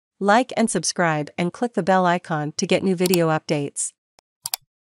Like and subscribe and click the bell icon to get new video updates.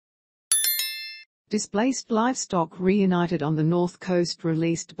 Displaced Livestock Reunited on the North Coast,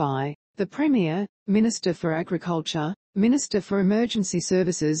 released by the Premier, Minister for Agriculture, Minister for Emergency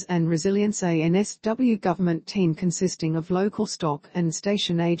Services and Resilience. A NSW Government team consisting of local stock and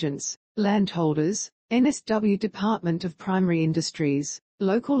station agents, landholders, NSW Department of Primary Industries,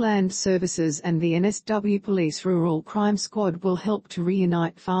 Local Land Services and the NSW Police Rural Crime Squad will help to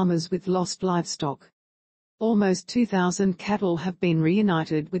reunite farmers with lost livestock. Almost 2,000 cattle have been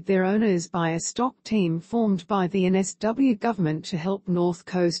reunited with their owners by a stock team formed by the NSW Government to help North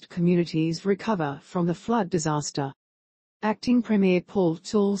Coast communities recover from the flood disaster. Acting Premier Paul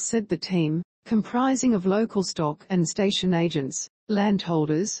Toole said the team, comprising of local stock and station agents,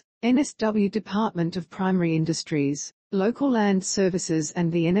 landholders, NSW Department of Primary Industries, Local Land Services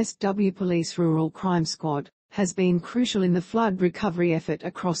and the NSW Police Rural Crime Squad, has been crucial in the flood recovery effort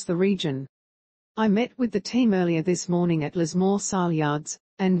across the region. I met with the team earlier this morning at Lismore Saleyards,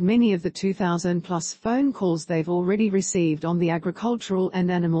 and many of the 2,000+ phone calls they've already received on the Agricultural and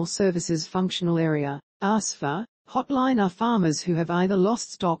Animal Services Functional Area, AASFA, hotline are farmers who have either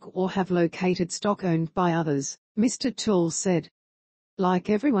lost stock or have located stock owned by others, Mr. Toole said. Like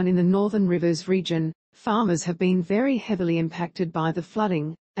everyone in the Northern Rivers region, farmers have been very heavily impacted by the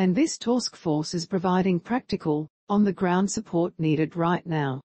flooding, and this task force is providing practical, on-the-ground support needed right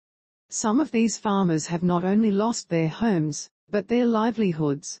now. Some of these farmers have not only lost their homes, but their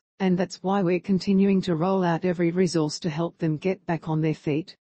livelihoods, and that's why we're continuing to roll out every resource to help them get back on their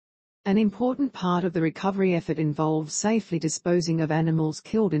feet. An important part of the recovery effort involves safely disposing of animals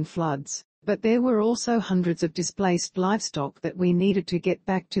killed in floods, but there were also hundreds of displaced livestock that we needed to get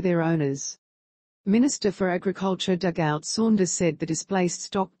back to their owners. Minister for Agriculture Dugald Saunders said the displaced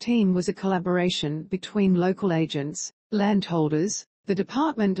stock team was a collaboration between local agents, landholders, the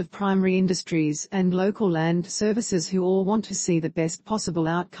Department of Primary Industries and Local Land Services who all want to see the best possible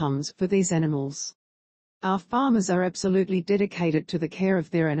outcomes for these animals. Our farmers are absolutely dedicated to the care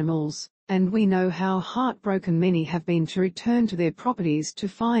of their animals, and we know how heartbroken many have been to return to their properties to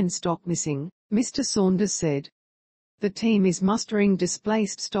find stock missing, Mr. Saunders said. The team is mustering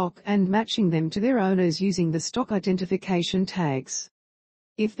displaced stock and matching them to their owners using the stock identification tags.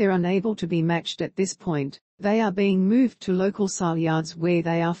 If they're unable to be matched at this point, they are being moved to local saleyards where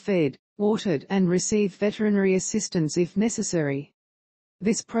they are fed, watered and receive veterinary assistance if necessary.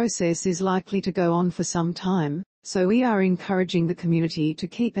 This process is likely to go on for some time, so we are encouraging the community to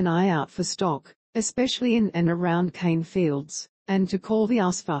keep an eye out for stock, especially in and around cane fields, and to call the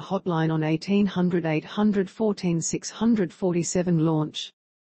AASFA hotline on 1800 814 647 launch.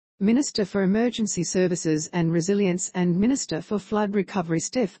 Minister for Emergency Services and Resilience and Minister for Flood Recovery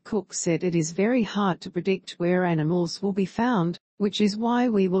Steph Cooke said it is very hard to predict where animals will be found, which is why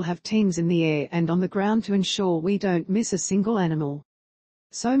we will have teams in the air and on the ground to ensure we don't miss a single animal.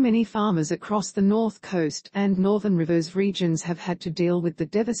 So many farmers across the North Coast and Northern Rivers regions have had to deal with the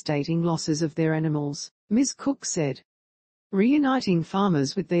devastating losses of their animals, Ms. Cooke said. Reuniting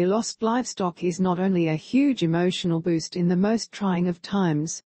farmers with their lost livestock is not only a huge emotional boost in the most trying of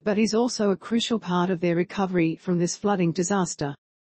times, but is also a crucial part of their recovery from this flooding disaster.